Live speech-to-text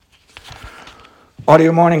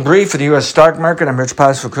Audio morning brief for the U.S. stock market. I'm Rich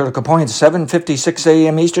Paz for Critical Point, 7:56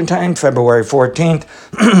 a.m. Eastern Time, February 14th.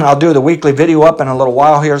 I'll do the weekly video up in a little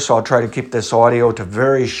while here, so I'll try to keep this audio to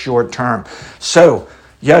very short term. So,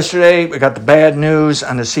 yesterday we got the bad news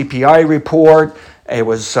on the CPI report. It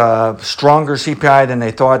was stronger CPI than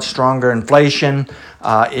they thought, stronger inflation.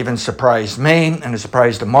 Even surprised me, and it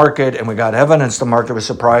surprised the market, and we got evidence the market was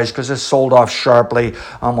surprised because it sold off sharply,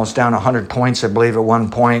 almost down 100 points, I believe, at one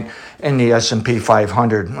point in the S&P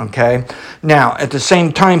 500, okay? Now, at the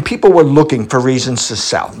same time, people were looking for reasons to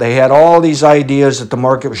sell. They had all these ideas that the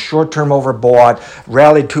market was short-term overbought,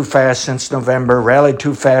 rallied too fast since November, rallied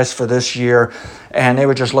too fast for this year, and they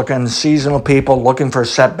were just looking, seasonal people looking for a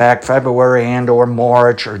setback, February and or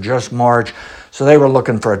March or just March. So they were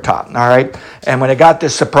looking for a top, all right? And when they got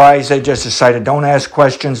this surprise, they just decided, don't ask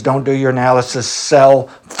questions, don't do your analysis, sell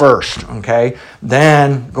first, okay?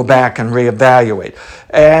 Then go back and reevaluate.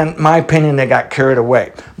 And my opinion, they got carried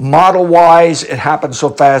away. Model-wise, it happened so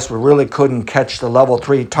fast, we really couldn't catch the level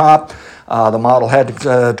 3 top. The model had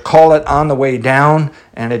to call it on the way down,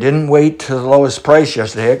 and it didn't wait to the lowest price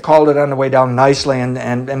yesterday. It called it on the way down nicely,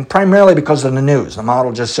 and primarily because of the news. The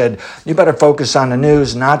model just said, you better focus on the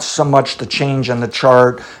news, not so much the change on the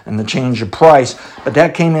chart and the change of price. But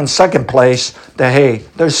that came in second place that, hey,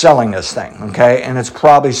 they're selling this thing, okay? And it's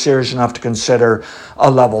probably serious enough to consider a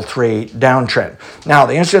level 3 downtrend. Now,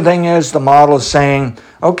 the interesting thing is the model is saying,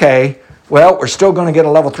 okay, well, we're still going to get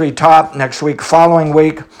a level 3 top next week, following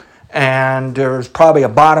week. And there's probably a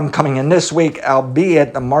bottom coming in this week,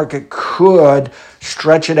 albeit the market could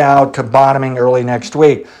stretch it out to bottoming early next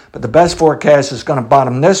week. But the best forecast is going to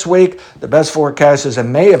bottom this week. The best forecast is it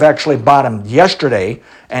may have actually bottomed yesterday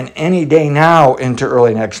and any day now into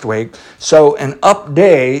early next week. So an up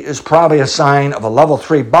day is probably a sign of a level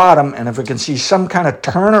 3 bottom. And if we can see some kind of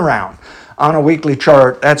turnaround on a weekly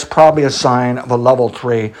chart, that's probably a sign of a level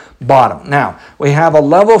 3 bottom. Now, we have a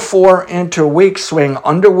level 4 inter-week swing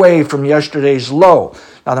underway from yesterday's low.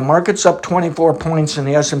 Now, the market's up 24 points in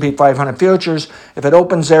the S&P 500 futures. If it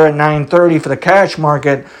opens there at 930 for the cash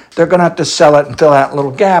market, they're going to have to sell it and fill that little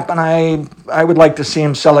gap. And I would like to see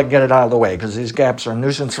them sell it, get it out of the way, because these gaps are a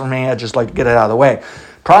nuisance for me. I just like to get it out of the way.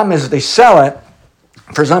 Problem is, if they sell it,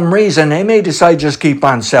 for some reason, they may decide just keep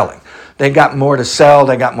on selling. They got more to sell,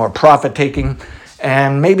 they got more profit taking,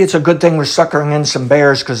 and maybe it's a good thing we're suckering in some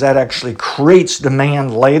bears because that actually creates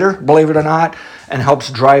demand later, believe it or not, and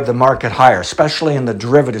helps drive the market higher, especially in the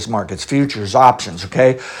derivatives markets, futures, options,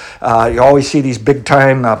 okay? You always see these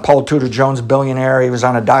big-time, Paul Tudor Jones, billionaire, he was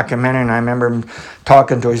on a documentary, and I remember him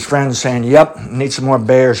talking to his friends saying, yep, need some more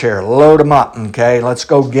bears here, load them up, okay? Let's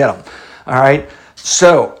go get them, all right?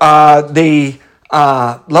 So the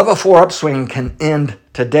level 4 upswing can end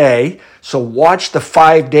today. So watch the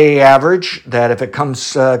 5-day average, that if it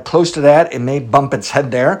comes close to that, it may bump its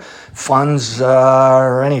head there. Funds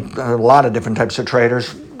or a lot of different types of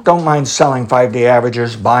traders don't mind selling 5-day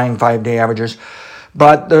averages, buying 5-day averages.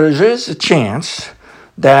 But there is a chance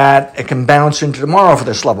that it can bounce into tomorrow for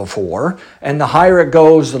this level 4. And the higher it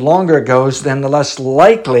goes, the longer it goes, then the less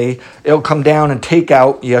likely it'll come down and take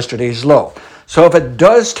out yesterday's low. So if it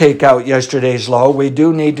does take out yesterday's low, we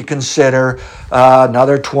do need to consider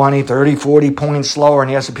another 20, 30, 40 points lower in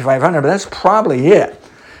the S&P 500, but that's probably it.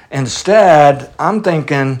 Instead, I'm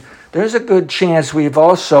thinking there's a good chance we've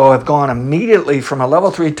also have gone immediately from a level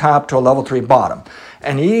 3 top to a level 3 bottom.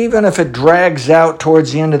 And even if it drags out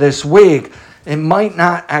towards the end of this week, it might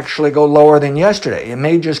not actually go lower than yesterday. It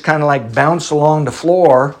may just kind of like bounce along the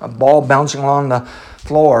floor, a ball bouncing along the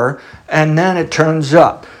floor, and then it turns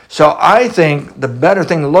up. So I think the better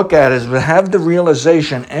thing to look at is to have the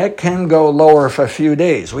realization it can go lower for a few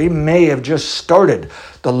days. We may have just started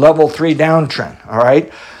the level 3 downtrend, all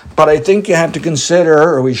right? But I think you have to consider,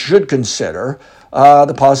 or we should consider,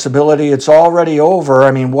 the possibility it's already over.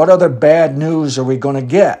 I mean, what other bad news are we going to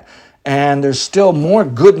get? And there's still more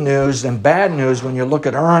good news than bad news when you look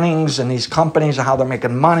at earnings and these companies and how they're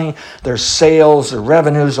making money, their sales, their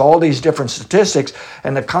revenues, all these different statistics,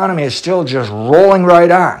 and the economy is still just rolling right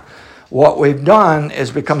on. What we've done is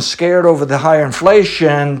become scared over the higher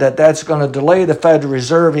inflation, that's going to delay the Federal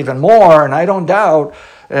Reserve even more, and I don't doubt,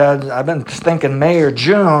 I've been thinking May or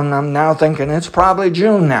June, I'm now thinking it's probably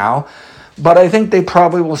June now, but I think they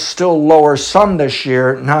probably will still lower some this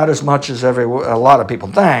year, not as much as a lot of people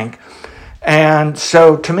think. And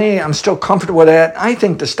so to me, I'm still comfortable with that. I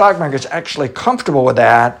think the stock market's actually comfortable with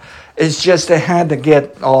that. It's just they had to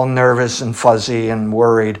get all nervous and fuzzy and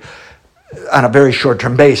worried on a very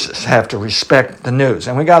short-term basis, have to respect the news.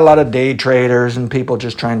 And we got a lot of day traders and people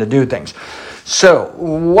just trying to do things. So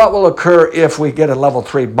what will occur if we get a level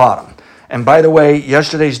 3 bottom? And by the way,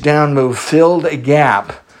 yesterday's down move filled a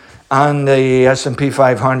gap on the S&P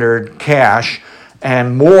 500 cash.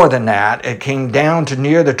 And more than that, it came down to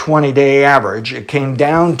near the 20-day average. It came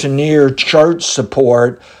down to near chart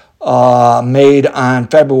support made on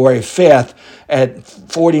February 5th at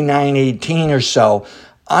 49.18 or so.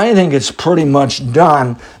 I think it's pretty much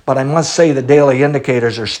done, but I must say the daily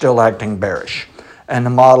indicators are still acting bearish. And the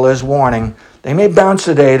model is warning they may bounce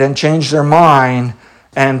today, then change their mind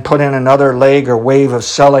and put in another leg or wave of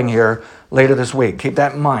selling here later this week. Keep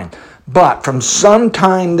that in mind. But from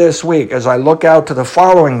sometime this week, as I look out to the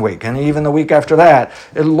following week and even the week after that,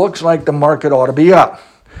 it looks like the market ought to be up.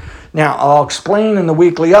 Now, I'll explain in the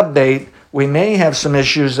weekly update, we may have some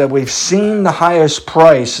issues that we've seen the highest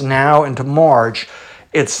price now into March.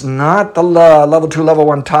 It's not the level 2, level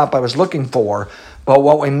 1 top I was looking for, but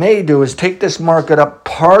what we may do is take this market up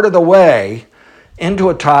part of the way into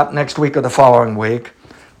a top next week or the following week,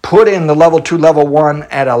 put in the level 2, level 1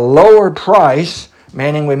 at a lower price,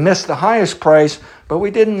 meaning we missed the highest price, but we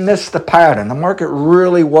didn't miss the pattern. The market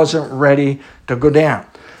really wasn't ready to go down.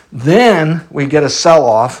 Then we get a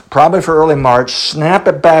sell-off, probably for early March, snap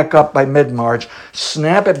it back up by mid-March,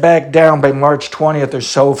 snap it back down by March 20th or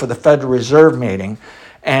so for the Federal Reserve meeting,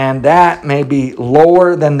 and that may be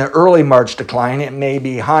lower than the early March decline. It may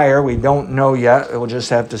be higher. We don't know yet. We'll just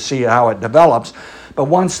have to see how it develops. But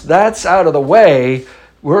once that's out of the way,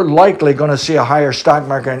 we're likely going to see a higher stock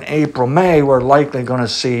market in April, May. We're likely going to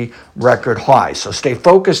see record highs. So stay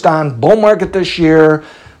focused on bull market this year,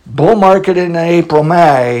 bull market in April,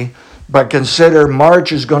 May, but consider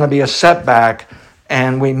March is going to be a setback,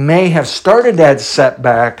 and we may have started that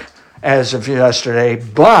setback as of yesterday,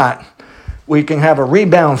 but we can have a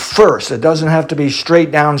rebound first. It doesn't have to be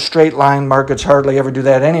straight down, straight line. Markets hardly ever do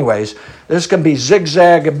that anyways. This can be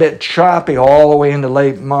zigzag, a bit choppy all the way into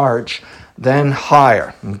late March, then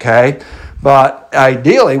higher, okay? But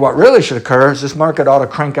ideally, what really should occur is this market ought to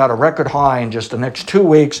crank out a record high in just the next 2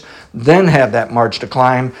 weeks, then have that March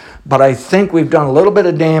decline. But I think we've done a little bit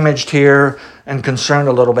of damage here and concerned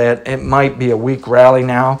a little bit. It might be a weak rally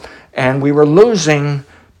now. And we were losing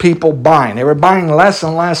people buying. They were buying less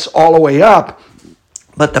and less all the way up.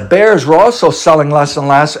 But the bears were also selling less and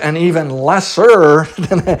less, and even lesser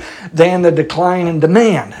than the decline in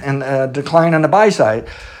demand and decline on the buy side.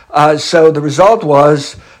 So the result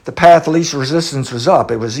was the path of least resistance was up.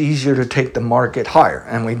 It was easier to take the market higher,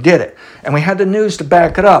 and we did it. And we had the news to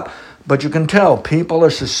back it up. But you can tell people are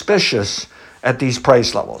suspicious at these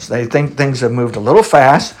price levels. They think things have moved a little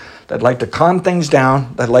fast. They'd like to calm things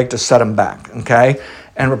down. They'd like to set them back, okay?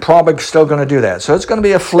 And we're probably still going to do that. So it's going to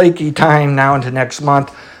be a flaky time now into next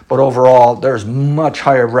month. But overall, there's much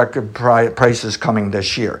higher record prices coming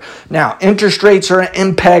this year. Now, interest rates are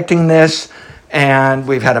impacting this. And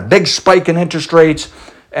we've had a big spike in interest rates.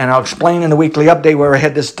 And I'll explain in the weekly update where I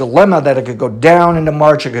had this dilemma that it could go down into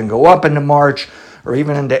March, it can go up into March, or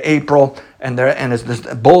even into April. And as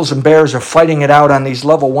the bulls and bears are fighting it out on these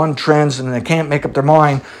level 1 trends, and they can't make up their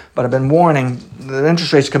mind. But I've been warning, the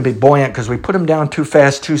interest rates can be buoyant because we put them down too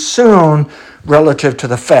fast, too soon relative to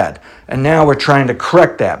the Fed. And now we're trying to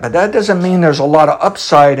correct that. But that doesn't mean there's a lot of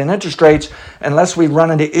upside in interest rates unless we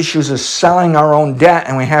run into issues of selling our own debt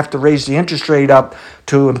and we have to raise the interest rate up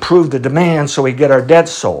to improve the demand so we get our debt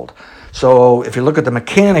sold. So if you look at the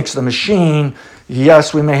mechanics of the machine,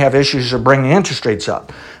 yes, we may have issues of bringing interest rates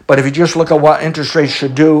up. But if you just look at what interest rates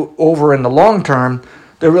should do over in the long term,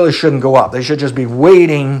 they really shouldn't go up. They should just be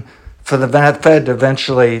waiting for the Fed to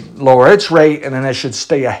eventually lower its rate, and then they should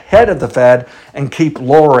stay ahead of the Fed and keep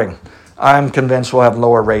lowering. I'm convinced we'll have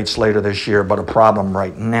lower rates later this year, but a problem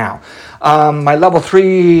right now. My level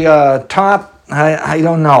 3 top, I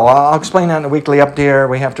don't know. I'll explain that in the weekly update.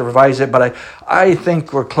 We have to revise it, but I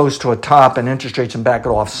think we're close to a top and interest rates can back it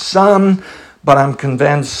off some, but I'm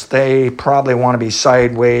convinced they probably want to be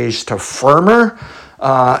sideways to firmer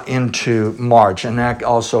into March, and that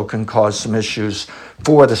also can cause some issues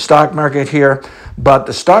for the stock market here. But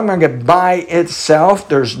the stock market by itself,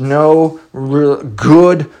 there's no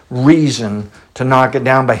good reason to knock it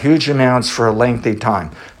down by huge amounts for a lengthy time.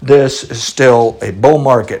 This is still a bull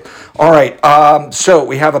market. All right, so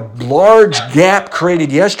we have a large gap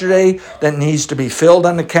created yesterday that needs to be filled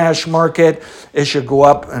on the cash market. It should go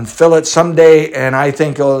up and fill it someday, and I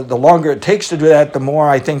think the longer it takes to do that, the more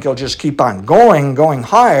I think it'll just keep on going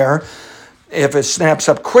higher. If it snaps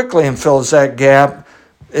up quickly and fills that gap,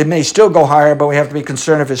 it may still go higher, but we have to be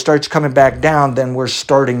concerned if it starts coming back down, then we're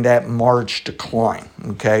starting that March decline.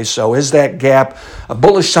 Okay, so is that gap a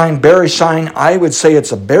bullish sign, bearish sign? I would say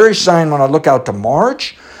it's a bearish sign when I look out to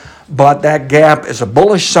March, but that gap is a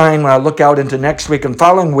bullish sign when I look out into next week and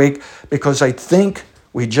following week, because I think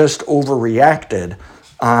we just overreacted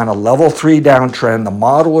on a level 3 downtrend. The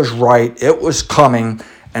model was right. It was coming,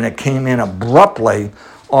 and it came in abruptly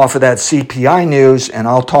off of that CPI news, and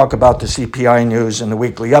I'll talk about the CPI news in the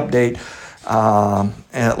weekly update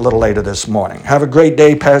a little later this morning. Have a great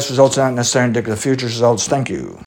day. Past results not necessarily indicative of future results. Thank you.